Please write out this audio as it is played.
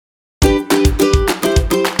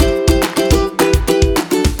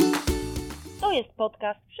jest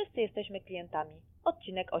podcast Wszyscy jesteśmy klientami,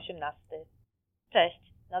 odcinek 18. Cześć,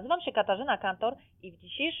 nazywam się Katarzyna Kantor i w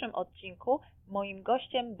dzisiejszym odcinku moim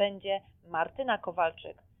gościem będzie Martyna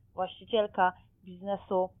Kowalczyk, właścicielka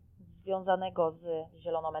biznesu związanego z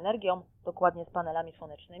zieloną energią, dokładnie z panelami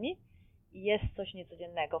słonecznymi. I jest coś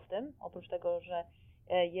niecodziennego w tym, oprócz tego, że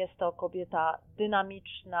jest to kobieta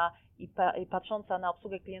dynamiczna i patrząca na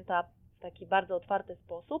obsługę klienta w taki bardzo otwarty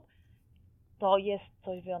sposób, to jest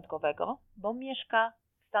coś wyjątkowego, bo mieszka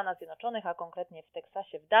w Stanach Zjednoczonych, a konkretnie w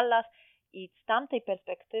Teksasie, w Dallas i z tamtej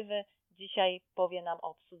perspektywy dzisiaj powie nam o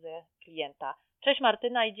obsłudze klienta. Cześć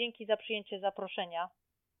Martyna i dzięki za przyjęcie zaproszenia.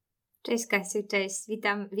 Cześć Kasiu, cześć.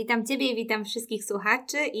 Witam Ciebie i witam wszystkich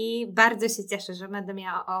słuchaczy i bardzo się cieszę, że będę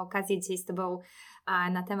miała okazję dzisiaj z Tobą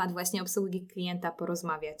na temat właśnie obsługi klienta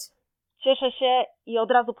porozmawiać. Cieszę się i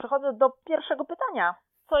od razu przechodzę do pierwszego pytania.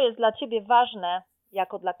 Co jest dla Ciebie ważne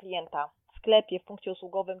jako dla klienta w sklepie, w punkcie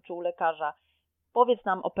usługowym czy u lekarza? Powiedz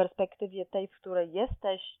nam o perspektywie tej, w której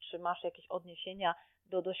jesteś, czy masz jakieś odniesienia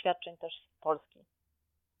do doświadczeń też z Polski?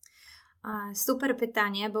 Super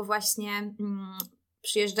pytanie, bo właśnie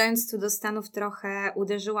przyjeżdżając tu do Stanów trochę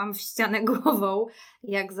uderzyłam w ścianę głową,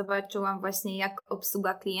 jak zobaczyłam właśnie jak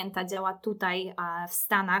obsługa klienta działa tutaj w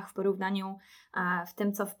Stanach w porównaniu w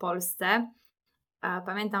tym co w Polsce.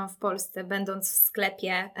 Pamiętam w Polsce, będąc w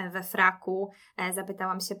sklepie we fraku,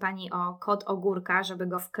 zapytałam się pani o kod ogórka, żeby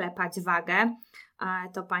go wklepać wagę.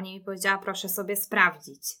 To pani mi powiedziała, proszę sobie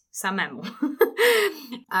sprawdzić samemu.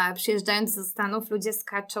 Przyjeżdżając do Stanów, ludzie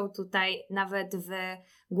skaczą tutaj nawet w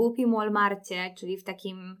głupim Walmarcie, czyli w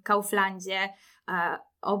takim Kauflandzie,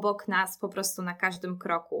 obok nas po prostu na każdym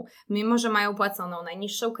kroku. Mimo że mają płaconą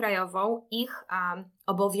najniższą krajową, ich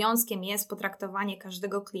obowiązkiem jest potraktowanie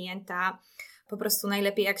każdego klienta po prostu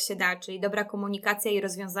najlepiej jak się da, czyli dobra komunikacja i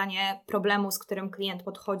rozwiązanie problemu, z którym klient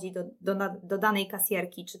podchodzi do danej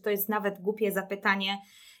kasjerki. Czy to jest nawet głupie zapytanie,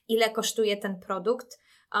 ile kosztuje ten produkt?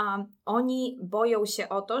 Oni boją się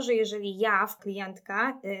o to, że jeżeli ja w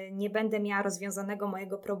klientka nie będę miała rozwiązanego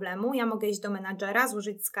mojego problemu, ja mogę iść do menadżera,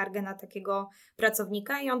 złożyć skargę na takiego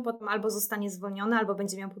pracownika i on potem albo zostanie zwolniony, albo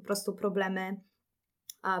będzie miał po prostu problemy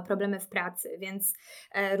w pracy, więc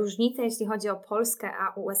różnica jeśli chodzi o Polskę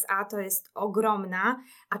a USA to jest ogromna,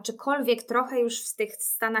 aczkolwiek trochę już w tych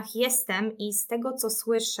Stanach jestem i z tego co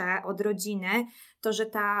słyszę od rodziny, to że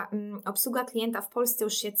ta obsługa klienta w Polsce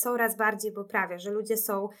już się coraz bardziej poprawia, że ludzie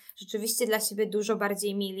są rzeczywiście dla siebie dużo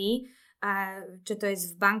bardziej mili, czy to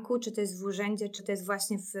jest w banku, czy to jest w urzędzie, czy to jest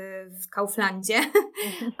właśnie w Kauflandzie.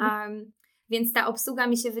 Więc ta obsługa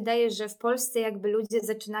mi się wydaje, że w Polsce jakby ludzie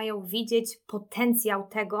zaczynają widzieć potencjał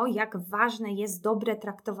tego, jak ważne jest dobre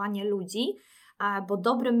traktowanie ludzi, bo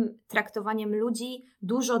dobrym traktowaniem ludzi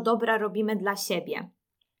dużo dobra robimy dla siebie.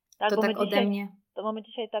 Tak, to tak ode mnie. To mamy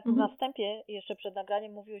dzisiaj tak na wstępie, jeszcze przed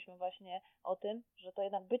nagraniem mówiłyśmy właśnie o tym, że to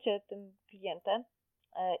jednak bycie tym klientem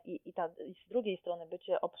i z drugiej strony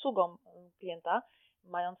bycie obsługą klienta,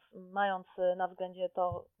 mając na względzie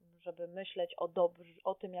to, żeby myśleć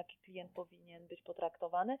o tym, jaki klient powinien być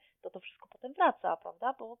potraktowany, to wszystko potem wraca,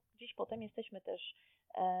 prawda? Bo gdzieś potem jesteśmy też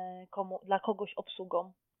dla kogoś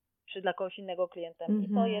obsługą, czy dla kogoś innego klientem.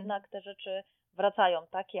 I to jednak te rzeczy wracają,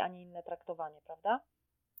 takie, a nie inne traktowanie, prawda?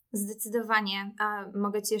 Zdecydowanie. A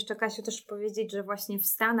mogę Ci jeszcze, Kasiu, też powiedzieć, że właśnie w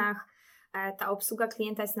Stanach ta obsługa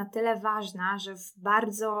klienta jest na tyle ważna, że w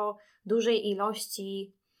bardzo dużej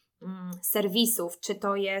ilości serwisów, czy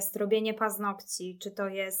to jest robienie paznokci, czy to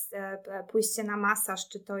jest pójście na masaż,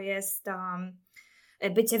 czy to jest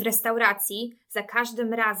bycie w restauracji, za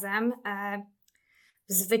każdym razem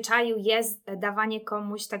w zwyczaju jest dawanie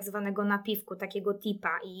komuś tak zwanego napiwku, takiego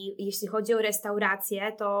tipa i jeśli chodzi o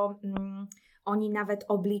restaurację, to oni nawet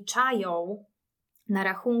obliczają na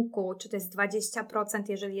rachunku, czy to jest 20%,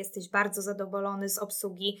 jeżeli jesteś bardzo zadowolony z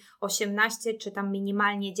obsługi, 18% czy tam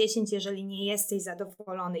minimalnie 10%, jeżeli nie jesteś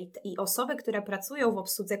zadowolony. I osoby, które pracują w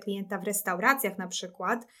obsłudze klienta w restauracjach na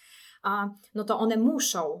przykład, no to one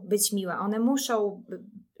muszą być miłe, one muszą,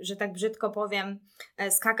 że tak brzydko powiem,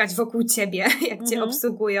 skakać wokół Ciebie, jak Cię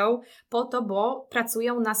obsługują, po to, bo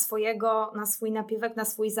pracują na swój napiwek, na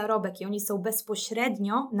swój zarobek i oni są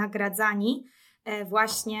bezpośrednio nagradzani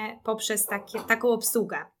właśnie poprzez taką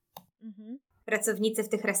obsługę. Pracownicy w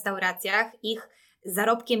tych restauracjach, ich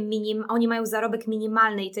zarobkiem oni mają zarobek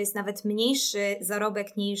minimalny i to jest nawet mniejszy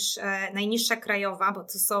zarobek niż najniższa krajowa, bo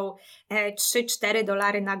to są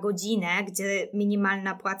 $3-4 na godzinę, gdzie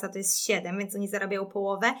minimalna płaca to jest 7, więc oni zarabiają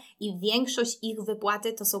połowę i większość ich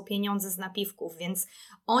wypłaty to są pieniądze z napiwków, więc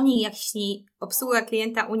oni, jeśli obsługa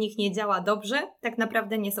klienta u nich nie działa dobrze, tak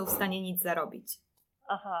naprawdę nie są w stanie nic zarobić.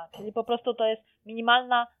 Aha, czyli po prostu to jest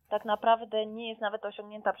minimalna tak naprawdę nie jest nawet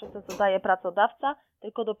osiągnięta przez to, co daje pracodawca,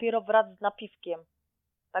 tylko dopiero wraz z napiwkiem.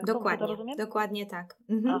 Tak dobrze to rozumiem? Dokładnie tak.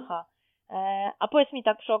 Aha. A powiedz mi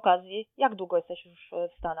tak przy okazji, jak długo jesteś już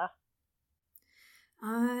w Stanach?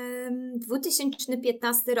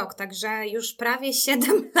 2015 rok, także już prawie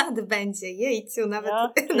 7 lat będzie. Jejciu, nawet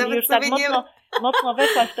już sobie tak mocno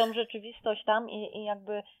weszłaś w tą rzeczywistość tam i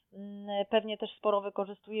jakby pewnie też sporo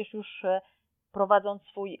wykorzystujesz już prowadząc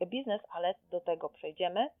swój biznes, ale do tego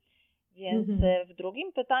przejdziemy. Więc w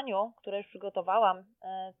drugim pytaniu, które już przygotowałam,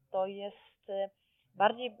 to jest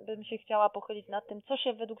bardziej bym się chciała pochylić nad tym, co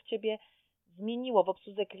się według Ciebie zmieniło w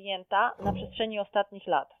obsłudze klienta na przestrzeni ostatnich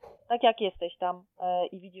lat. Tak jak jesteś tam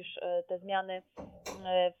i widzisz te zmiany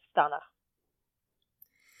w Stanach.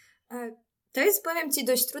 To jest, powiem Ci,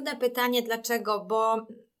 dość trudne pytanie. Dlaczego? Bo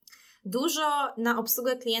dużo na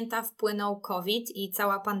obsługę klienta wpłynął COVID i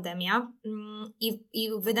cała pandemia i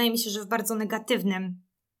wydaje mi się, że w bardzo negatywnym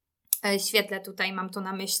świetle tutaj mam to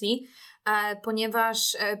na myśli,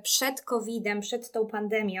 ponieważ przed COVID-em, przed tą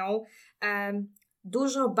pandemią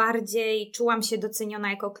dużo bardziej czułam się doceniona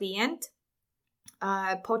jako klient,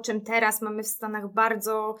 po czym teraz mamy w Stanach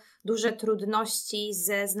bardzo duże trudności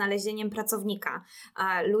ze znalezieniem pracownika.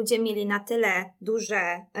 Ludzie mieli na tyle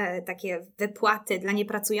duże takie wypłaty dla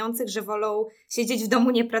niepracujących, że wolą siedzieć w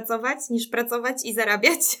domu, nie pracować, niż pracować i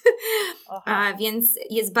zarabiać. Więc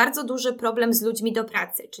jest bardzo duży problem z ludźmi do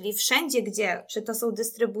pracy, czyli wszędzie, gdzie, czy to są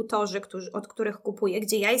dystrybutorzy, od których kupuję,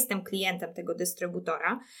 gdzie ja jestem klientem tego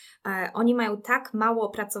dystrybutora, oni mają tak mało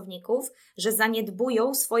pracowników, że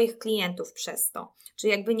zaniedbują swoich klientów przez to.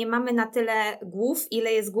 Czyli jakby nie mamy na tyle głów,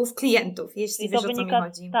 ile jest głów klientów, jeśli wiesz, o co mi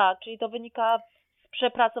chodzi. Tak, czyli to wynika z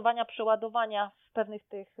przepracowania, przeładowania w pewnych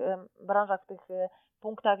tych branżach, w tych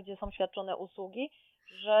punktach, gdzie są świadczone usługi,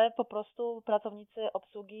 że po prostu pracownicy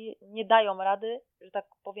obsługi nie dają rady, że tak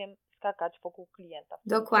powiem, skakać wokół klienta.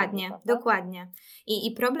 Dokładnie.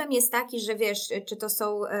 I problem jest taki, że wiesz, czy to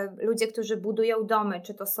są ludzie, którzy budują domy,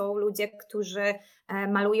 czy to są ludzie, którzy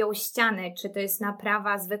malują ściany, czy to jest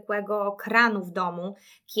naprawa zwykłego kranu w domu.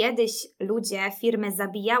 Kiedyś firmy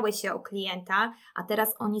zabijały się o klienta, a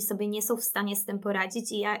teraz oni sobie nie są w stanie z tym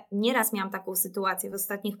poradzić i ja nieraz miałam taką sytuację w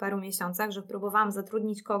ostatnich paru miesiącach, że próbowałam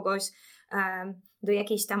zatrudnić kogoś do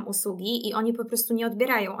jakiejś tam usługi i oni po prostu nie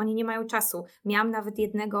odbierają, oni nie mają czasu. Miałam nawet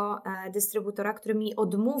jednego dystrybutora, który mi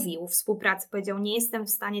odmówił współpracy, powiedział, nie jestem w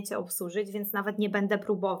stanie Cię obsłużyć, więc nawet nie będę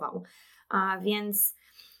próbował. Więc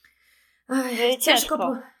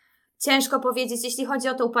ciężko powiedzieć, jeśli chodzi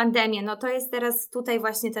o tą pandemię, no to jest teraz tutaj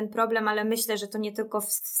właśnie ten problem, ale myślę, że to nie tylko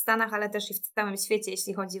w Stanach, ale też i w całym świecie,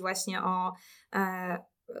 jeśli chodzi właśnie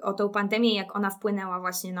o tą pandemię, jak ona wpłynęła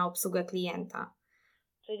właśnie na obsługę klienta.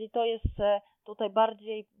 Czyli to jest tutaj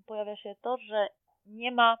bardziej pojawia się to, że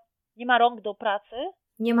nie ma rąk do pracy.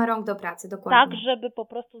 Nie ma rąk do pracy, dokładnie. Tak, żeby po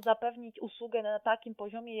prostu zapewnić usługę na takim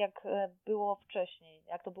poziomie, jak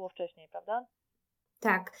to było wcześniej, prawda?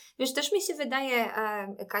 Tak. Wiesz, też mi się wydaje,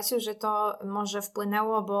 Kasiu, że to może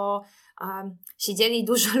wpłynęło, bo siedzieli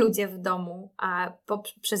dużo ludzie w domu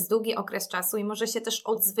przez długi okres czasu i może się też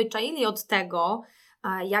odzwyczaili od tego,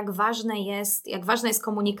 jak ważna jest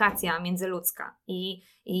komunikacja międzyludzka i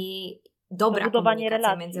dobra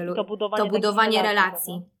komunikacja międzyludzka. To budowanie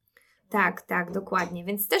relacji. Tak, dokładnie.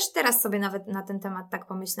 Więc też teraz sobie nawet na ten temat tak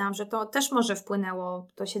pomyślałam, że to też może wpłynęło,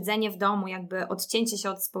 to siedzenie w domu, jakby odcięcie się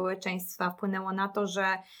od społeczeństwa wpłynęło na to, że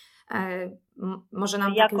może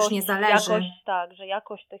nam tak już nie zależy. Że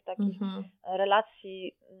jakość tych takich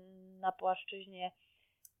relacji na płaszczyźnie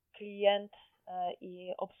klient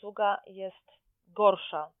i obsługa jest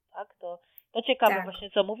gorsza, tak? To ciekawe właśnie,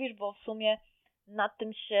 co mówisz, bo w sumie nad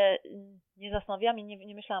tym się nie zastanawiałam i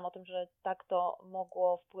nie myślałam o tym, że tak to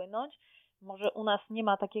mogło wpłynąć. Może u nas nie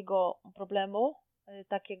ma takiego problemu,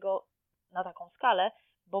 na taką skalę,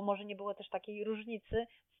 bo może nie było też takiej różnicy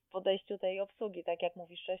w podejściu tej obsługi, tak jak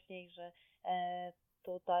mówisz wcześniej, że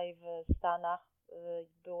tutaj w Stanach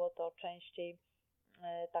było to częściej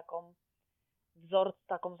taką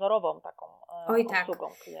wzorową obsługą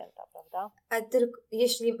klienta, prawda? A tylko,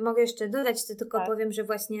 jeśli mogę jeszcze dodać, to tylko powiem, że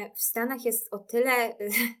właśnie w Stanach jest o tyle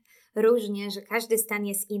różnie, że każdy stan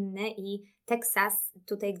jest inny i Teksas,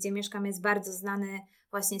 tutaj gdzie mieszkam, jest bardzo znany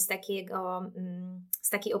właśnie z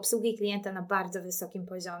takiej obsługi klienta na bardzo wysokim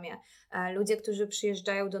poziomie. Ludzie, którzy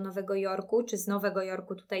przyjeżdżają do Nowego Jorku, czy z Nowego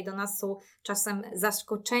Jorku tutaj do nas, są czasem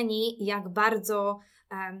zaskoczeni, jak bardzo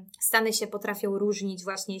Stany się potrafią różnić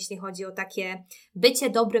właśnie jeśli chodzi o takie bycie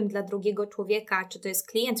dobrym dla drugiego człowieka, czy to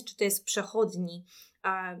jest klient, czy to jest przechodni.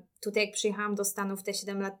 Tutaj jak przyjechałam do Stanów te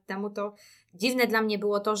 7 lat temu, to dziwne dla mnie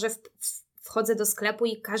było to, że wchodzę do sklepu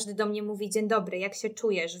i każdy do mnie mówi dzień dobry, jak się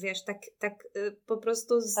czujesz, wiesz, tak po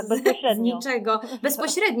prostu z niczego,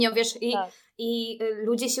 bezpośrednio, wiesz, Tak. i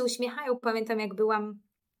ludzie się uśmiechają. Pamiętam, jak byłam,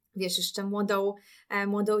 wiesz, jeszcze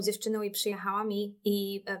młodą dziewczyną i przyjechałam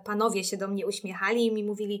i panowie się do mnie uśmiechali i mi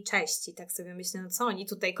mówili cześć i tak sobie myślę, no co oni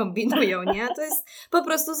tutaj kombinują, nie? A to jest po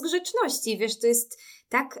prostu z grzeczności, wiesz, to jest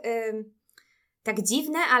tak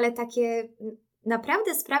dziwne, ale takie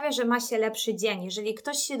naprawdę sprawia, że ma się lepszy dzień. Jeżeli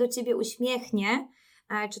ktoś się do ciebie uśmiechnie,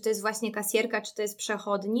 czy to jest właśnie kasjerka, czy to jest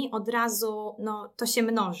przechodni, od razu no, to się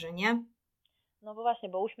mnoży, nie? No bo właśnie,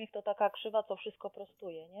 bo uśmiech to taka krzywa, co wszystko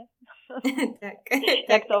prostuje, nie? Tak.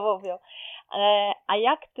 Jak to mówią. A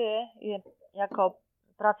jak ty jako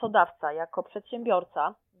pracodawca, jako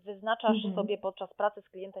przedsiębiorca wyznaczasz sobie podczas pracy z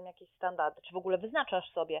klientem jakieś standardy? Czy w ogóle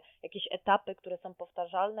wyznaczasz sobie jakieś etapy, które są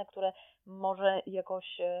powtarzalne, które może jakoś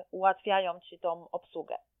ułatwiają ci tą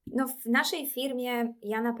obsługę? No w naszej firmie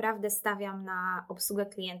ja naprawdę stawiam na obsługę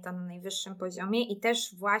klienta na najwyższym poziomie i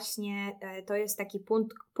też właśnie to jest taki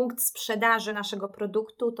punkt sprzedaży naszego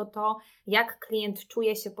produktu, to jak klient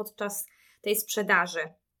czuje się podczas tej sprzedaży.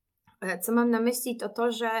 Co mam na myśli,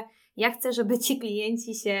 to, że ja chcę, żeby ci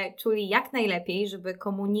klienci się czuli jak najlepiej, żeby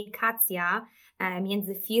komunikacja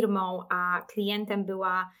między firmą a klientem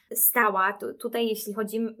była stała. Tutaj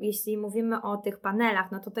jeśli mówimy o tych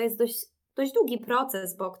panelach, no to jest dość długi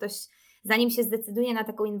proces, bo ktoś zanim się zdecyduje na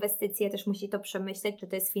taką inwestycję, też musi to przemyśleć, czy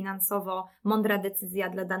to jest finansowo mądra decyzja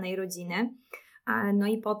dla danej rodziny. No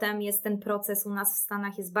i potem jest ten proces, u nas w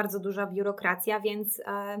Stanach jest bardzo duża biurokracja, więc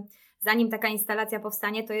zanim taka instalacja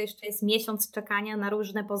powstanie, to jeszcze jest miesiąc czekania na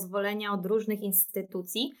różne pozwolenia od różnych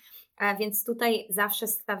instytucji, więc tutaj zawsze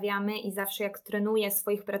stawiamy i zawsze jak trenuję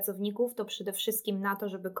swoich pracowników, to przede wszystkim na to,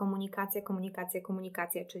 żeby komunikacja,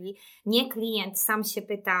 czyli nie klient sam się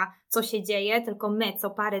pyta, co się dzieje, tylko my co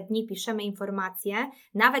parę dni piszemy informacje,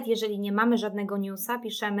 nawet jeżeli nie mamy żadnego newsa,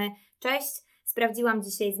 piszemy cześć, sprawdziłam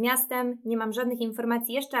dzisiaj z miastem, nie mam żadnych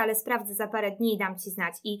informacji jeszcze, ale sprawdzę za parę dni i dam Ci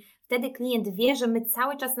znać. I wtedy klient wie, że my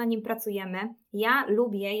cały czas na nim pracujemy. Ja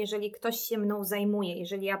lubię, jeżeli ktoś się mną zajmuje,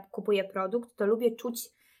 jeżeli ja kupuję produkt, to lubię czuć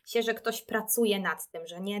się, że ktoś pracuje nad tym,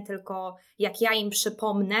 że nie tylko jak ja im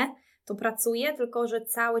przypomnę, to pracuję, tylko że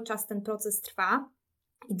cały czas ten proces trwa.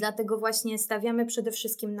 I dlatego właśnie stawiamy przede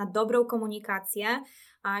wszystkim na dobrą komunikację,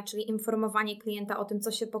 czyli informowanie klienta o tym,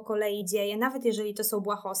 co się po kolei dzieje, nawet jeżeli to są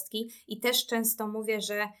błahostki. I też często mówię,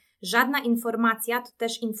 że żadna informacja to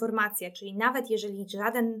też informacja, czyli nawet jeżeli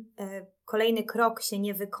żaden kolejny krok się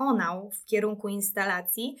nie wykonał w kierunku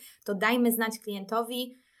instalacji, to dajmy znać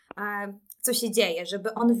klientowi, co się dzieje,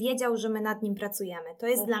 żeby on wiedział, że my nad nim pracujemy. To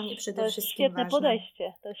jest dla mnie przede wszystkim ważne.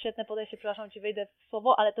 To jest świetne podejście, przepraszam Ci, wejdę w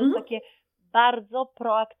słowo, ale to jest takie bardzo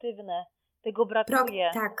proaktywne. Tego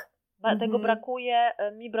brakuje. Tak. Tego brakuje,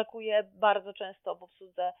 mi brakuje bardzo często w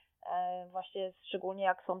obsłudze, właśnie szczególnie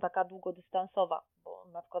jak są taka długodystansowa, bo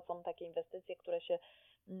na przykład są takie inwestycje, które się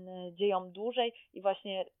dzieją dłużej i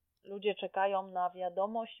właśnie ludzie czekają na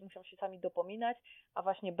wiadomość, muszą się sami dopominać, a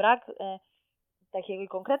właśnie brak takiej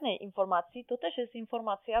konkretnej informacji to też jest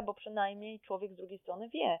informacja, bo przynajmniej człowiek z drugiej strony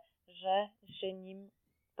wie, że się nim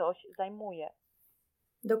ktoś zajmuje.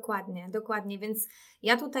 Dokładnie, więc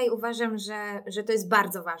ja tutaj uważam, że to jest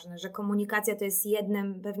bardzo ważne, że komunikacja to jest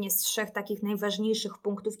jednym pewnie z 3 takich najważniejszych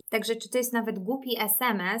punktów. Także czy to jest nawet głupi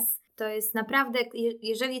SMS, to jest naprawdę,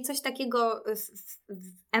 jeżeli coś takiego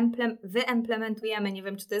wyimplementujemy, nie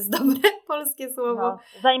wiem, czy to jest dobre polskie słowo. No,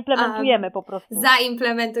 zaimplementujemy po prostu.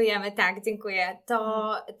 Zaimplementujemy, tak, dziękuję.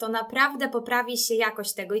 To naprawdę poprawi się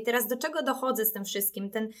jakość tego. I teraz do czego dochodzę z tym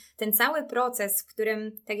wszystkim? Ten cały proces, w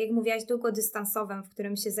którym, tak jak mówiłaś, długodystansowym, w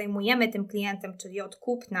którym się zajmujemy tym klientem, czyli od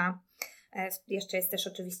kupna, jeszcze jest też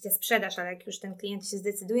oczywiście sprzedaż, ale jak już ten klient się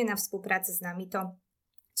zdecyduje na współpracę z nami, to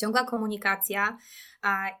ciągła komunikacja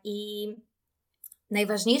i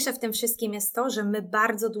najważniejsze w tym wszystkim jest to, że my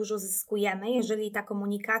bardzo dużo zyskujemy, jeżeli ta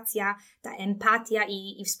komunikacja, ta empatia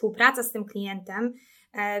i współpraca z tym klientem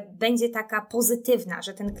będzie taka pozytywna,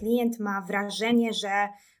 że ten klient ma wrażenie, że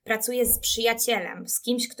pracuje z przyjacielem, z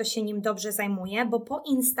kimś, kto się nim dobrze zajmuje, bo po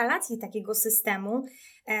instalacji takiego systemu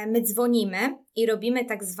my dzwonimy i robimy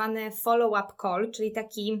tak zwany follow-up call, czyli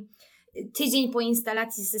taki tydzień po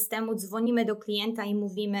instalacji systemu dzwonimy do klienta i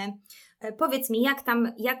mówimy: powiedz mi,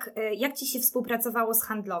 jak Ci się współpracowało z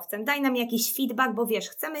handlowcem? Daj nam jakiś feedback, bo wiesz,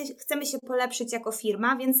 chcemy się polepszyć jako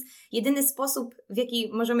firma, więc jedyny sposób, w jaki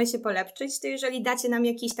możemy się polepszyć, to jeżeli dacie nam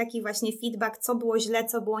jakiś taki właśnie feedback, co było źle,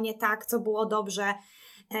 co było nie tak, co było dobrze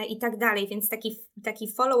i tak dalej. Więc taki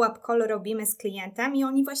follow-up call robimy z klientem i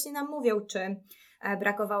oni właśnie nam mówią, czy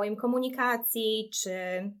brakowało im komunikacji, czy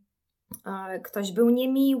ktoś był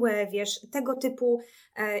niemiły, wiesz, tego typu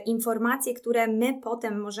informacje, które my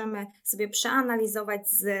potem możemy sobie przeanalizować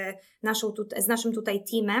z naszym tutaj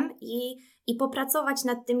teamem i popracować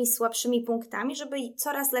nad tymi słabszymi punktami, żeby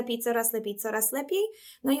coraz lepiej, coraz lepiej, coraz lepiej.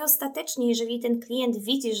 No i ostatecznie, jeżeli ten klient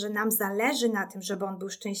widzi, że nam zależy na tym, żeby on był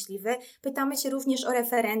szczęśliwy, pytamy się również o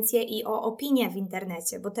referencje i o opinie w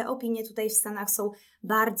internecie, bo te opinie tutaj w Stanach są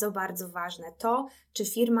bardzo, bardzo ważne. To, czy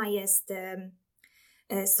firma jest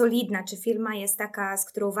solidna, czy firma jest taka,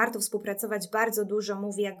 z którą warto współpracować, bardzo dużo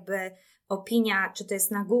mówi jakby opinia, czy to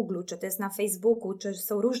jest na Google, czy to jest na Facebooku, czy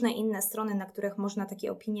są różne inne strony, na których można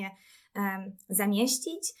takie opinie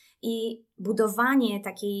zamieścić i budowanie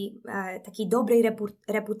takiej dobrej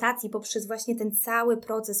reputacji poprzez właśnie ten cały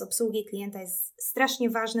proces obsługi klienta jest strasznie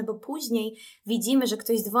ważne, bo później widzimy, że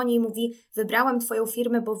ktoś dzwoni i mówi: wybrałem Twoją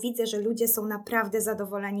firmę, bo widzę, że ludzie są naprawdę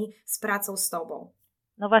zadowoleni z pracą z Tobą.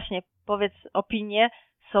 No właśnie, powiedz, opinie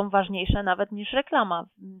są ważniejsze nawet niż reklama.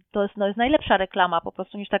 To jest najlepsza reklama po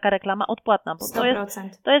prostu niż taka reklama odpłatna, bo 100%.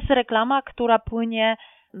 to jest reklama, która płynie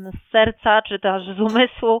z serca czy też z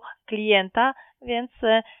umysłu klienta, więc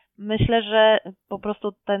myślę, że po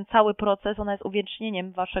prostu ten cały proces, ona jest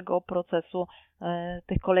uwiecznieniem waszego procesu,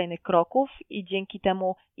 tych kolejnych kroków i dzięki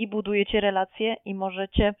temu i budujecie relacje i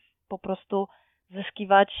możecie po prostu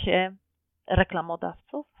zyskiwać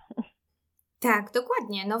reklamodawców. Tak,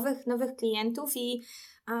 dokładnie. Nowych klientów i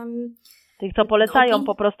tych, co polecają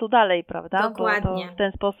po prostu dalej, prawda? Dokładnie. Bo to w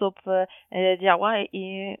ten sposób działa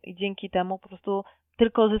i dzięki temu po prostu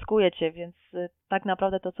tylko zyskujecie, więc tak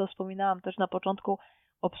naprawdę to, co wspominałam też na początku,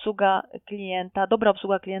 dobra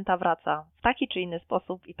obsługa klienta wraca w taki czy inny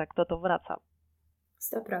sposób i tak to wraca.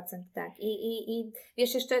 100%, tak. I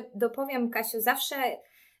wiesz, jeszcze dopowiem, Kasiu, zawsze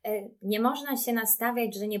nie można się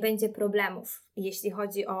nastawiać, że nie będzie problemów, jeśli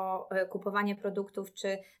chodzi o kupowanie produktów,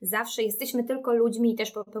 czy zawsze jesteśmy tylko ludźmi i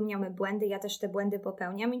też popełniamy błędy, ja też te błędy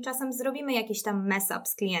popełniam i czasem zrobimy jakiś tam mess up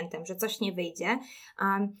z klientem, że coś nie wyjdzie,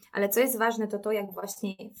 ale co jest ważne, to jak właśnie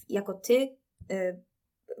jako ty,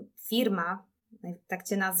 firma, tak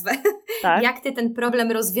cię nazwę, tak? Jak ty ten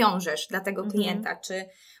problem rozwiążesz dla tego klienta,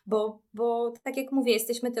 bo tak jak mówię,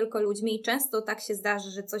 jesteśmy tylko ludźmi i często tak się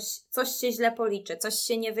zdarzy, że coś się źle policzy, coś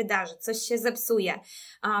się nie wydarzy, coś się zepsuje.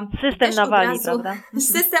 System nawali, prawda?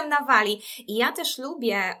 System nawali. I ja też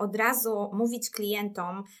lubię od razu mówić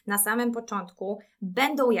klientom na samym początku,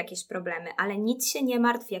 będą jakieś problemy, ale nic się nie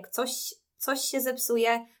martw, jak coś się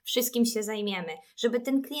zepsuje, wszystkim się zajmiemy. Żeby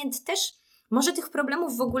ten klient też, może tych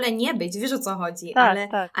problemów w ogóle nie być, wiesz o co chodzi,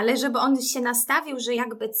 tak. ale żeby on się nastawił, że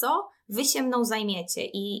jakby co, wy się mną zajmiecie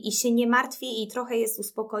i się nie martwi i trochę jest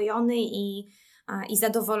uspokojony i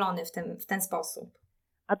zadowolony w ten sposób.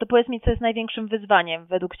 A to powiedz mi, co jest największym wyzwaniem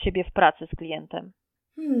według ciebie w pracy z klientem?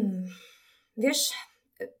 Wiesz,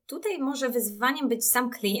 tutaj może wyzwaniem być sam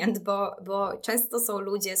klient, bo często są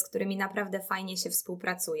ludzie, z którymi naprawdę fajnie się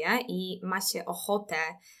współpracuje i ma się ochotę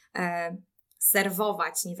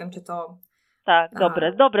serwować, nie wiem czy to... Tak,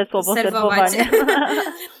 dobre słowo, serwowanie.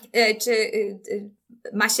 Czy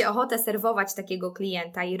ma się ochotę serwować takiego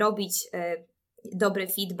klienta i robić dobry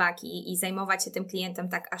feedback i zajmować się tym klientem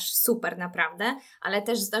tak aż super naprawdę, ale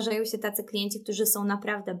też zdarzają się tacy klienci, którzy są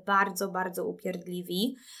naprawdę bardzo, bardzo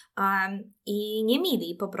upierdliwi i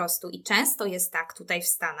niemili po prostu. I często jest tak tutaj w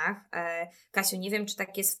Stanach. Kasiu, nie wiem, czy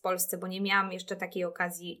tak jest w Polsce, bo nie miałam jeszcze takiej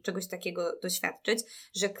okazji czegoś takiego doświadczyć,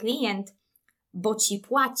 że klient, bo ci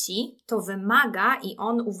płaci, to wymaga i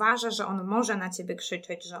on uważa, że on może na ciebie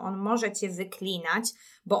krzyczeć, że on może cię wyklinać,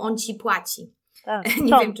 bo on ci płaci. Tak.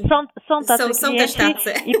 Są tacy klienci też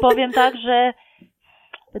tacy. I powiem tak, że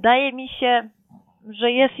wydaje mi się,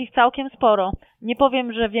 że jest ich całkiem sporo. Nie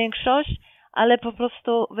powiem, że większość, ale po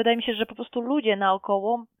prostu wydaje mi się, że po prostu ludzie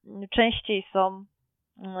naokoło częściej są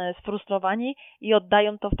sfrustrowani i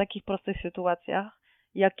oddają to w takich prostych sytuacjach,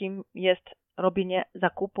 jakim jest robienie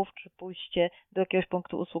zakupów czy pójście do jakiegoś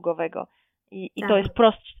punktu usługowego. I tak. To jest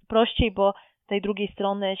prościej, bo tej drugiej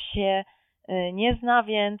strony się nie zna,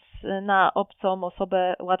 więc na obcą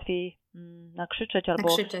osobę łatwiej nakrzyczeć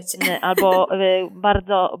albo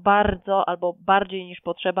bardzo albo bardziej niż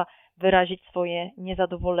potrzeba wyrazić swoje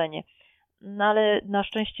niezadowolenie. No ale na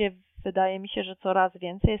szczęście wydaje mi się, że coraz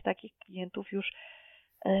więcej jest takich klientów już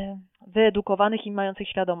wyedukowanych i mających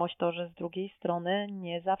świadomość to, że z drugiej strony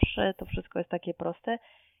nie zawsze to wszystko jest takie proste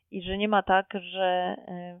i że nie ma tak, że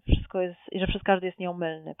każdy jest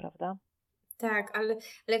nieomylny, prawda? Tak,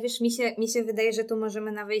 ale wiesz, mi się wydaje, że tu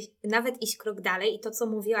możemy nawet iść krok dalej i to, co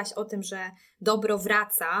mówiłaś o tym, że dobro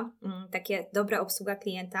wraca, takie dobra obsługa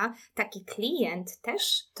klienta, taki klient też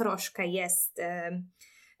troszkę jest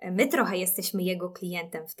my trochę jesteśmy jego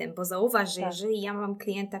klientem w tym, bo zauważ, że Tak. jeżeli ja mam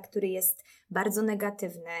klienta, który jest bardzo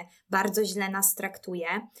negatywny, bardzo źle nas traktuje,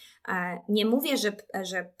 nie mówię,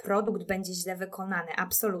 że produkt będzie źle wykonany,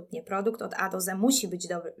 absolutnie. Produkt od A do Z musi być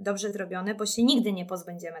dobrze zrobiony, bo się nigdy nie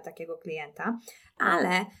pozbędziemy takiego klienta,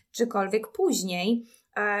 ale czykolwiek później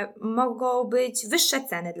mogą być wyższe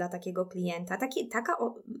ceny dla takiego klienta.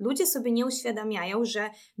 Ludzie sobie nie uświadamiają, że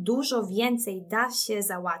dużo więcej da się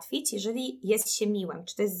załatwić, jeżeli jest się miłym.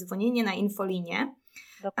 Czy to jest dzwonienie na infolinię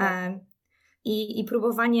i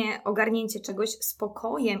próbowanie ogarnięcia czegoś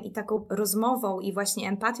spokojem i taką rozmową i właśnie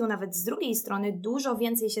empatią nawet z drugiej strony dużo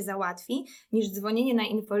więcej się załatwi niż dzwonienie na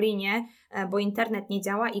infolinię, bo internet nie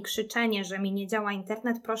działa i krzyczenie, że mi nie działa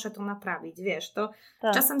internet, proszę to naprawić. Wiesz, to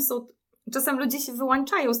Czasem ludzie się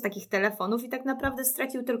wyłączają z takich telefonów i tak naprawdę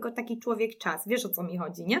stracił tylko taki człowiek czas. Wiesz, o co mi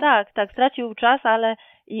chodzi, nie? Tak, stracił czas, ale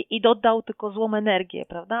i dodał tylko złą energię,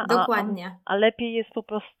 prawda? Dokładnie. A lepiej jest po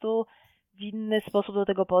prostu w inny sposób do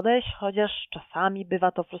tego podejść, chociaż czasami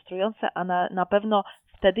bywa to frustrujące, a na pewno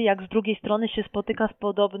wtedy, jak z drugiej strony się spotyka z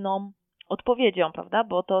podobną odpowiedzią, prawda?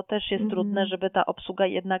 Bo to też jest trudne, żeby ta obsługa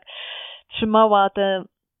jednak trzymała te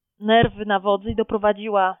nerwy na wodzy i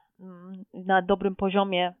doprowadziła na dobrym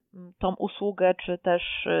poziomie tą usługę, czy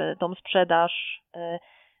też tą sprzedaż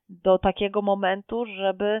do takiego momentu,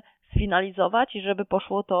 żeby sfinalizować i żeby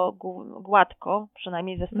poszło to gładko,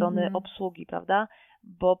 przynajmniej ze strony obsługi, prawda?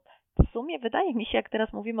 Bo w sumie wydaje mi się, jak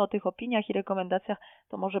teraz mówimy o tych opiniach i rekomendacjach,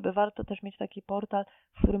 to może by warto też mieć taki portal,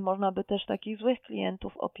 w którym można by też takich złych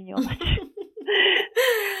klientów opiniować.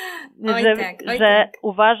 Że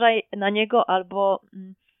uważaj na niego, albo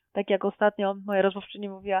tak jak ostatnio moja rozmówczyni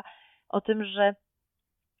mówiła o tym, że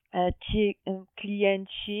ci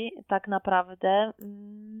klienci tak naprawdę,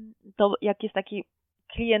 to jak jest taki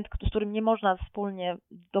klient, z którym nie można wspólnie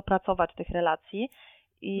dopracować tych relacji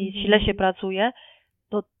i źle się pracuje,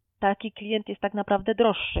 to taki klient jest tak naprawdę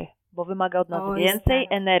droższy, bo wymaga od nas więcej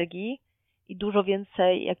energii i dużo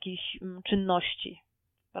więcej jakichś czynności,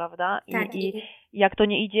 prawda? I jak to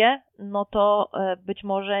nie idzie, no to być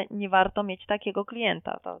może nie warto mieć takiego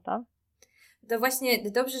klienta, prawda? To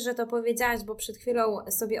właśnie dobrze, że to powiedziałaś, bo przed chwilą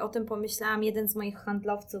sobie o tym pomyślałam. Jeden z moich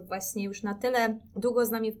handlowców właśnie już na tyle długo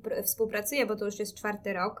z nami współpracuje, bo to już jest 4.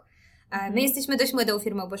 rok. My jesteśmy dość młodą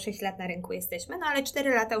firmą, bo 6 lat na rynku jesteśmy, no ale 4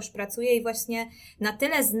 lata już pracuje i właśnie na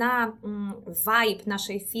tyle zna vibe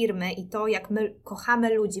naszej firmy i to, jak my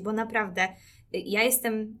kochamy ludzi, bo naprawdę ja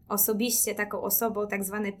jestem osobiście taką osobą, tak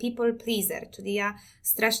zwany people pleaser, czyli ja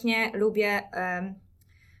strasznie lubię,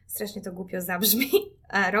 strasznie to głupio zabrzmi,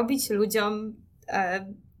 robić ludziom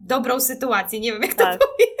dobrą sytuację, nie wiem jak to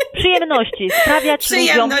powiedzieć. Przyjemności, sprawiać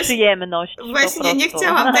ludziom przyjemność. Właśnie, nie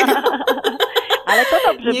chciałam tego. Ale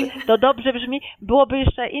to dobrze brzmi. Byłoby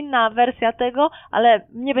jeszcze inna wersja tego, ale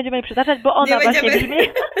nie będziemy jej przytaczać, bo ona właśnie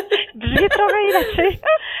brzmi trochę inaczej.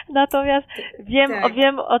 Natomiast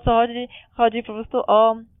wiem o co chodzi. Chodzi po prostu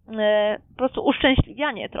o po prostu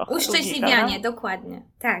uszczęśliwianie trochę. Uszczęśliwianie, ludzi, dokładnie.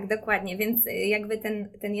 Tak, dokładnie. Więc jakby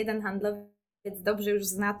ten jeden handlowiec dobrze już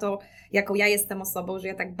zna to, jaką ja jestem osobą, że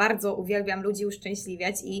ja tak bardzo uwielbiam ludzi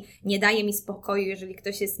uszczęśliwiać i nie daje mi spokoju, jeżeli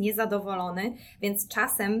ktoś jest niezadowolony, więc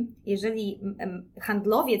czasem, jeżeli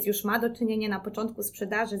handlowiec już ma do czynienia na początku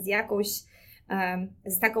sprzedaży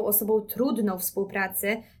z taką osobą trudną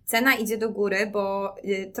współpracy, cena idzie do góry, bo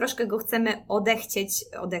troszkę go chcemy odepchnąć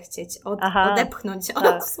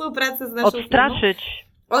od współpracy z naszą odstraszyć.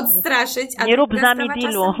 Firmą. Odstraszyć. Nie rób z nami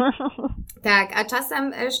dealu. Tak, a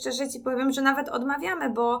czasem szczerze Ci powiem, że nawet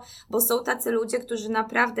odmawiamy, bo są tacy ludzie, którzy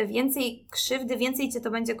naprawdę więcej krzywdy, więcej Cię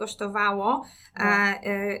to będzie kosztowało,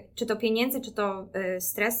 czy to pieniędzy, czy to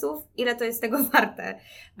stresów, ile to jest tego warte.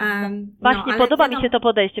 Właśnie podoba mi się to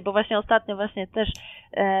podejście, bo właśnie ostatnio też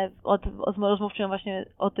z rozmówczynią właśnie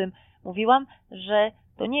o tym mówiłam, że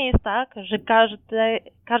to nie jest tak, że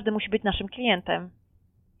każdy musi być naszym klientem.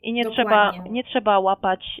 I nie trzeba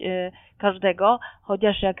łapać każdego,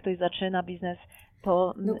 chociaż jak ktoś zaczyna biznes,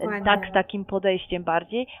 to tak z takim podejściem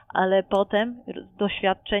bardziej, ale potem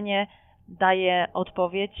doświadczenie daje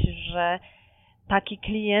odpowiedź, że taki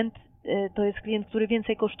klient to jest klient, który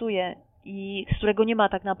więcej kosztuje i z którego nie ma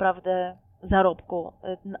tak naprawdę zarobku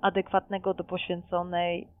adekwatnego do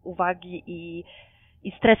poświęconej uwagi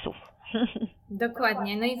i stresów.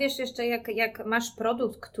 Dokładnie. No i wiesz jeszcze, jak masz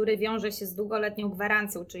produkt, który wiąże się z długoletnią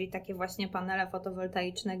gwarancją, czyli takie właśnie panele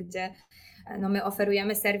fotowoltaiczne, gdzie my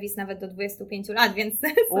oferujemy serwis nawet do 25 lat, więc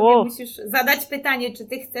sobie musisz zadać pytanie, czy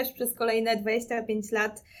Ty chcesz przez kolejne 25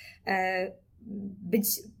 lat być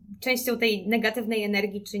częścią tej negatywnej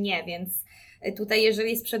energii, czy nie, więc tutaj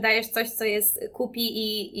jeżeli sprzedajesz coś, co jest kupi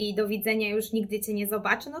i do widzenia już nigdy Cię nie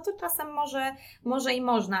zobaczy, no to czasem może i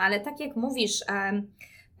można, ale tak jak mówisz,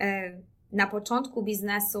 na początku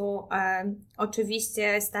biznesu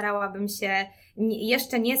oczywiście starałabym się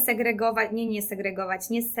jeszcze nie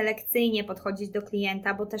selekcyjnie podchodzić do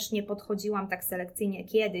klienta, bo też nie podchodziłam tak selekcyjnie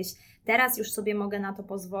kiedyś. Teraz już sobie mogę na to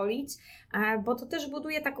pozwolić, bo to też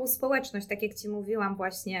buduje taką społeczność, tak jak Ci mówiłam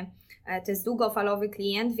właśnie, to jest długofalowy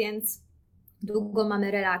klient, więc długo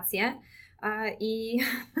mamy relacje.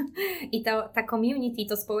 I ta community,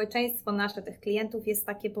 to społeczeństwo nasze, tych klientów jest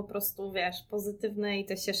takie po prostu, wiesz, pozytywne i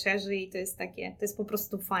to się szerzy i to jest po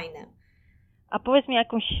prostu fajne. A powiedz mi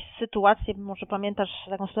jakąś sytuację, może pamiętasz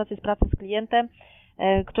taką sytuację z pracy z klientem,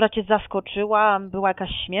 która Cię zaskoczyła, była jakaś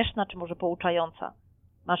śmieszna, czy może pouczająca?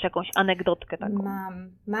 Masz jakąś anegdotkę taką?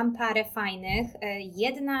 Mam parę fajnych.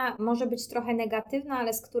 Jedna może być trochę negatywna,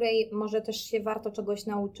 ale z której może też się warto czegoś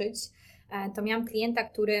nauczyć. To miałam klienta,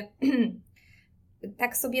 który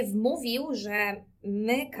tak sobie wmówił, że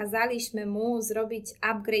my kazaliśmy mu zrobić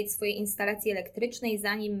upgrade swojej instalacji elektrycznej,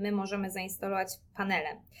 zanim my możemy zainstalować panele.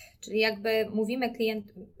 Czyli jakby mówimy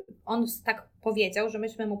on tak powiedział, że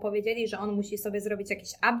myśmy mu powiedzieli, że on musi sobie zrobić jakiś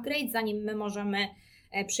upgrade, zanim my możemy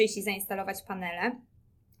przyjść i zainstalować panele.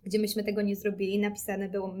 Gdzie myśmy tego nie zrobili, napisany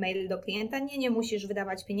był mail do klienta, nie musisz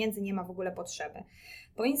wydawać pieniędzy, nie ma w ogóle potrzeby.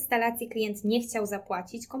 Po instalacji klient nie chciał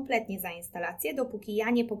zapłacić kompletnie za instalację, dopóki ja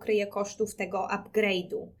nie pokryję kosztów tego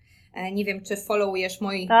upgrade'u. Nie wiem, czy followujesz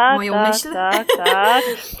moją myśl? Tak,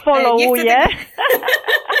 followuję.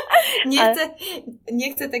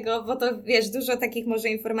 Nie chcę tego, bo to wiesz, dużo takich może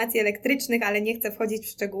informacji elektrycznych, ale nie chcę wchodzić w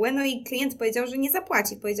szczegóły. No i klient powiedział, że nie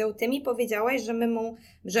zapłaci. Powiedział, ty mi powiedziałeś,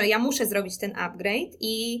 że ja muszę zrobić ten upgrade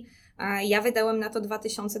i ja wydałem na to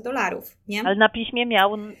 $2000, nie? Ale na piśmie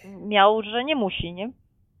miał, że nie musi, nie?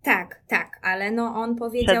 Tak, ale no on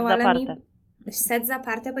powiedział, set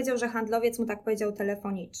zaparte, powiedział, że handlowiec mu tak powiedział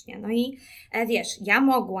telefonicznie. No i wiesz, ja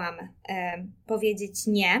mogłam powiedzieć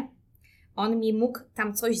nie. On mi mógł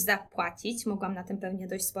tam coś zapłacić, mogłam na tym pewnie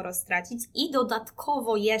dość sporo stracić i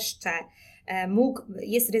dodatkowo jeszcze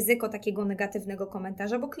jest ryzyko takiego negatywnego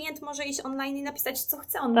komentarza, bo klient może iść online i napisać co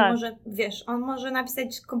chce, on może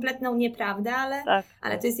napisać kompletną nieprawdę,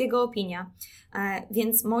 ale to jest jego opinia.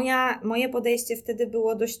 Więc moje podejście wtedy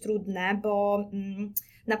było dość trudne, bo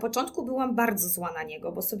na początku byłam bardzo zła na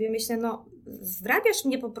niego, bo sobie myślę, no wrabiasz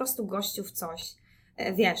mnie po prostu gościu w coś,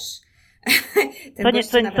 wiesz. Co nie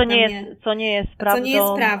jest prawdą. Co nie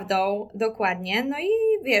jest prawdą, dokładnie. No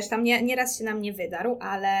i wiesz, tam nieraz się na mnie wydarł,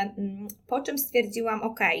 ale po czym stwierdziłam,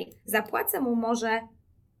 zapłacę mu może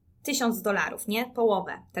 $1000, nie?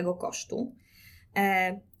 Połowę tego kosztu.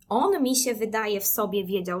 On mi się wydaje w sobie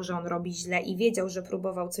wiedział, że on robi źle i wiedział, że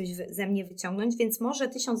próbował coś ze mnie wyciągnąć, więc może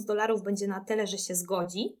 $1000 będzie na tyle, że się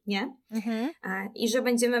zgodzi, nie? Mhm. I że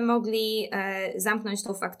będziemy mogli zamknąć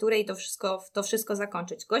tą fakturę i to wszystko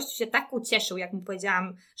zakończyć. Gość się tak ucieszył, jak mu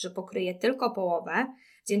powiedziałam, że pokryje tylko połowę.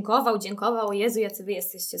 Dziękował, Jezu, jacy wy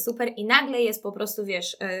jesteście super i nagle jest po prostu,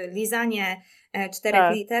 wiesz, lizanie 4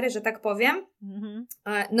 litery, że tak powiem. Mhm.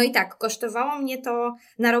 No i tak, kosztowało mnie to,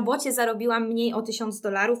 na robocie zarobiłam mniej o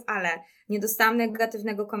 $1000, ale nie dostałam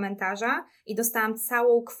negatywnego komentarza i dostałam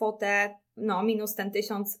całą kwotę, minus ten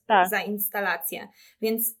 1000 za instalację.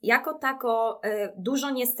 Więc jako tako dużo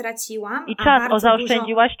nie straciłam. I czas,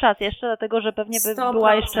 zaoszczędziłaś czas jeszcze, dlatego że pewnie by 100%.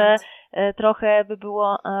 Była jeszcze trochę by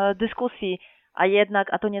było dyskusji.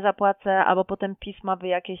 A to nie zapłacę, albo potem pisma by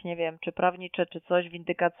jakieś, nie wiem, czy prawnicze, czy coś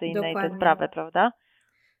windykacyjne i tę sprawę, prawda?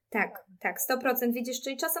 Tak, 100%. Widzisz,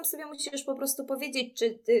 czyli czasem sobie musisz po prostu powiedzieć,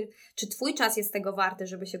 czy twój czas jest tego warty,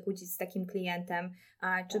 żeby się kłócić z takim klientem,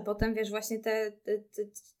 czy potem, wiesz, właśnie te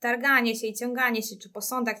targanie się i ciąganie się, czy po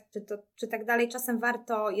sądach, czy tak dalej. Czasem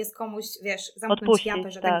warto jest komuś, wiesz, zamknąć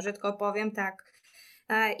japę, że tak brzydko powiem, tak.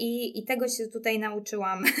 I tego się tutaj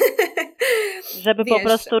nauczyłam. Żeby po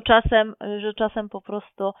prostu czasem po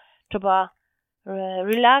prostu trzeba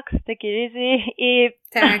relax, take it easy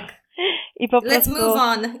i po prostu... Let's move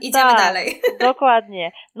on, idziemy dalej.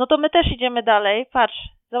 Dokładnie. No to my też idziemy dalej. Patrz,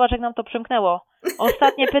 zobacz jak nam to przymknęło.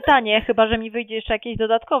 Ostatnie pytanie, chyba że mi wyjdzie jeszcze jakieś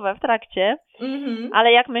dodatkowe w trakcie. Mm-hmm.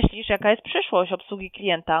 Ale jak myślisz, jaka jest przyszłość obsługi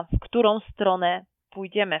klienta? W którą stronę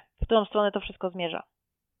pójdziemy? W którą stronę to wszystko zmierza?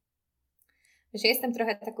 Że jestem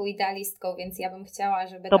trochę taką idealistką, więc ja bym chciała,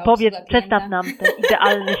 żeby to powiedz, przedstaw nam ten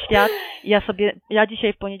idealny świat. Ja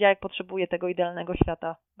dzisiaj w poniedziałek potrzebuję tego idealnego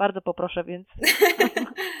świata. Bardzo poproszę, więc...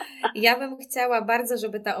 Ja bym chciała bardzo,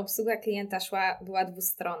 żeby ta obsługa klienta była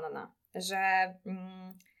dwustronna.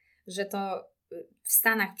 Że to w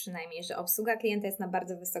Stanach przynajmniej, że obsługa klienta jest na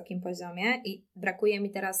bardzo wysokim poziomie i brakuje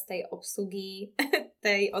mi teraz tej obsługi,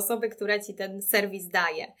 tej osoby, która ci ten serwis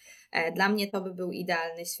daje. Dla mnie to by był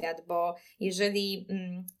idealny świat, bo jeżeli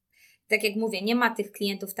tak jak mówię, nie ma tych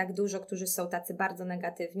klientów tak dużo, którzy są tacy bardzo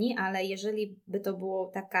negatywni, ale jeżeli by to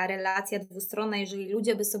była taka relacja dwustronna, jeżeli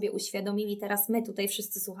ludzie by sobie uświadomili, teraz my tutaj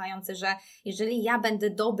wszyscy słuchający, że jeżeli ja będę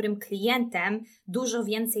dobrym klientem, dużo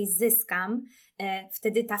więcej zyskam,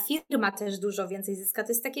 wtedy ta firma też dużo więcej zyska. To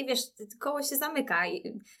jest takie, wiesz, koło się zamyka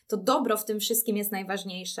i to dobro w tym wszystkim jest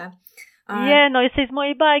najważniejsze. Nie, no jesteś z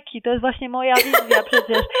mojej bajki, to jest właśnie moja wizja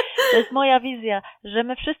przecież. To jest moja wizja, że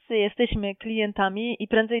my wszyscy jesteśmy klientami i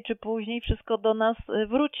prędzej czy później wszystko do nas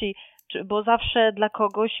wróci, bo zawsze dla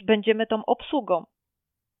kogoś będziemy tą obsługą.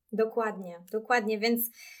 Dokładnie,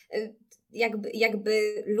 więc jakby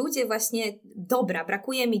ludzie właśnie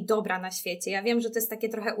brakuje mi dobra na świecie. Ja wiem, że to jest takie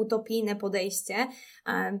trochę utopijne podejście,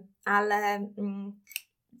 ale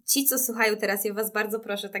ci, co słuchają teraz, ja Was bardzo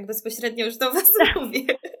proszę, tak bezpośrednio już do Was mówię.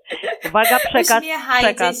 Uwaga, przekaz.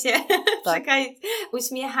 Uśmiechajcie się. Tak.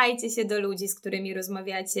 Uśmiechajcie się do ludzi, z którymi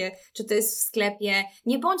rozmawiacie, czy to jest w sklepie.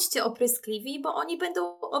 Nie bądźcie opryskliwi, bo oni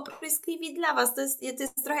będą opryskliwi dla Was. To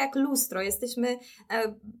jest trochę jak lustro. Jesteśmy,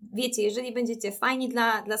 wiecie, jeżeli będziecie fajni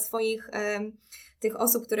dla swoich tych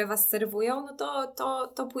osób, które Was serwują, no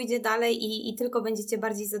to pójdzie dalej i tylko będziecie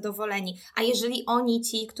bardziej zadowoleni. A jeżeli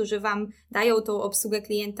ci, którzy Wam dają tą obsługę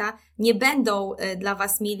klienta, nie będą dla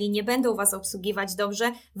Was mili, nie będą Was obsługiwać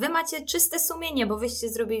dobrze, Wy macie czyste sumienie, bo Wyście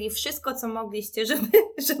zrobili wszystko, co mogliście,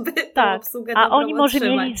 żeby tę obsługę dobrą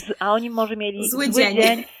otrzymać. A oni może mieli zły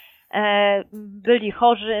dzień. Byli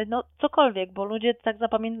chorzy, no cokolwiek, bo ludzie tak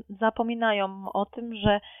zapominają o tym,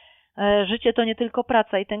 że życie to nie tylko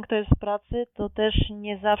praca i ten, kto jest w pracy, to też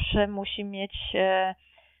nie zawsze musi mieć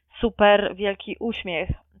super wielki uśmiech.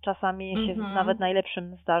 Czasami się nawet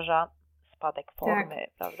najlepszym zdarza spadek formy,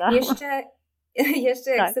 prawda?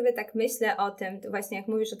 Jeszcze jak sobie tak myślę o tym, to właśnie jak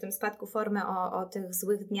mówisz o tym spadku formy, o tych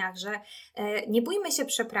złych dniach, że nie bójmy się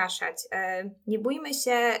przepraszać, nie bójmy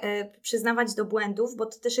się przyznawać do błędów, bo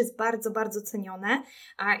to też jest bardzo, bardzo cenione,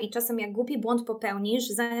 i czasem jak głupi błąd popełnisz,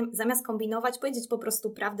 zamiast kombinować, powiedzieć po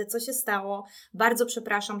prostu prawdę, co się stało, bardzo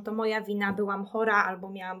przepraszam, to moja wina, byłam chora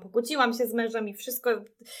albo pokłóciłam się z mężem i wszystko.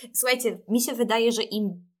 Słuchajcie, mi się wydaje, że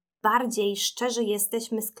im bardziej szczerzy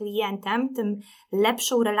jesteśmy z klientem, tym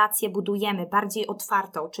lepszą relację budujemy, bardziej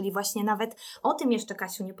otwartą, czyli właśnie nawet o tym jeszcze,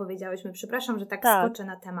 Kasiu, nie powiedziałyśmy, przepraszam, że tak skoczę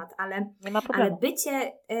na temat, ale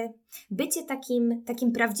bycie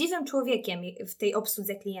takim prawdziwym człowiekiem w tej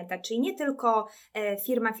obsłudze klienta, czyli nie tylko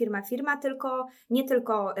firma, tylko nie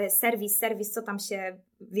tylko serwis, co tam się,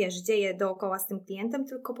 dzieje dookoła z tym klientem,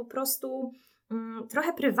 tylko po prostu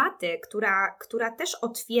trochę prywaty, która też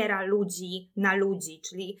otwiera ludzi na ludzi,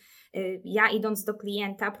 czyli ja idąc do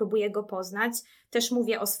klienta, próbuję go poznać, też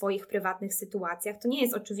mówię o swoich prywatnych sytuacjach. To nie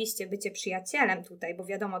jest oczywiście bycie przyjacielem tutaj, bo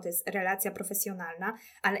wiadomo, to jest relacja profesjonalna,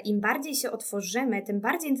 ale im bardziej się otworzymy, tym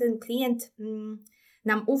bardziej ten klient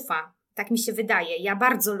nam ufa. Tak mi się wydaje. Ja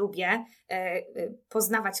bardzo lubię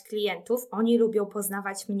poznawać klientów, oni lubią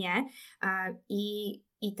poznawać mnie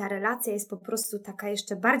i ta relacja jest po prostu taka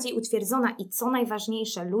jeszcze bardziej utwierdzona i co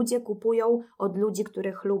najważniejsze, ludzie kupują od ludzi,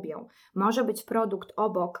 których lubią. Może być produkt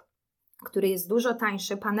obok, który jest dużo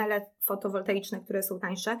tańszy, panele fotowoltaiczne, które są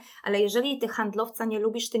tańsze, ale jeżeli ty handlowca nie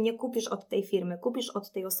lubisz, ty nie kupisz od tej firmy, kupisz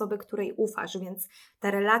od tej osoby, której ufasz, więc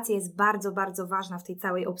ta relacja jest bardzo, bardzo ważna w tej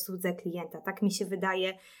całej obsłudze klienta. Tak mi się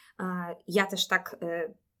wydaje, ja też tak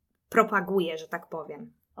propaguję, że tak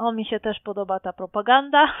powiem. Mi się też podoba ta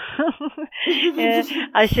propaganda,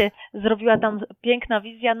 ale się zrobiła tam piękna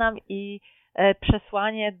wizja nam i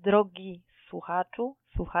przesłanie, drogi słuchaczu,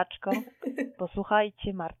 słuchaczko,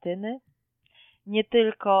 posłuchajcie Martyny, nie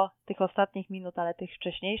tylko tych ostatnich minut, ale tych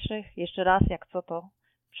wcześniejszych. Jeszcze raz, jak co, to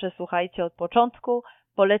przesłuchajcie od początku,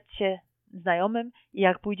 polećcie znajomym i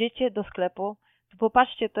jak pójdziecie do sklepu, to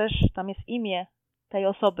popatrzcie też, tam jest imię tej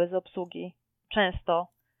osoby z obsługi, często,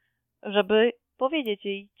 żeby powiedzieć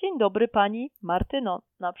jej, dzień dobry pani Martyno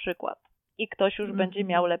na przykład. I ktoś już będzie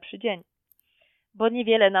miał lepszy dzień. Bo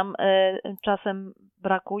niewiele nam czasem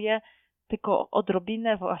brakuje, tylko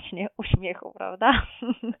odrobinę właśnie uśmiechu, prawda?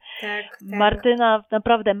 Tak. Martyna,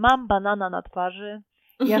 naprawdę mam banana na twarzy.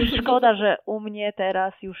 Szkoda, że u mnie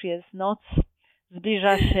teraz już jest noc.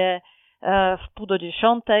 Zbliża się w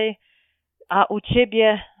 9:30, a u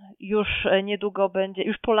Ciebie już niedługo będzie,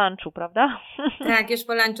 już po lunchu, prawda? Tak, już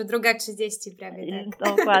po lunchu, 2:30 prawie,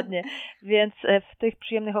 tak. Dokładnie. Więc w tych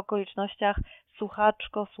przyjemnych okolicznościach,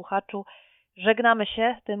 słuchaczu, żegnamy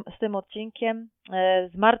się z tym odcinkiem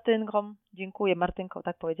z Martynką. Dziękuję, Martynko,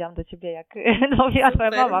 tak powiedziałam do Ciebie, jak mówiła Twoja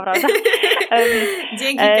mama, prawda?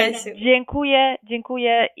 Dzięki, Kasiu.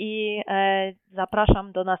 Dziękuję i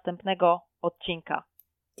zapraszam do następnego odcinka.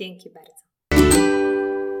 Dzięki bardzo.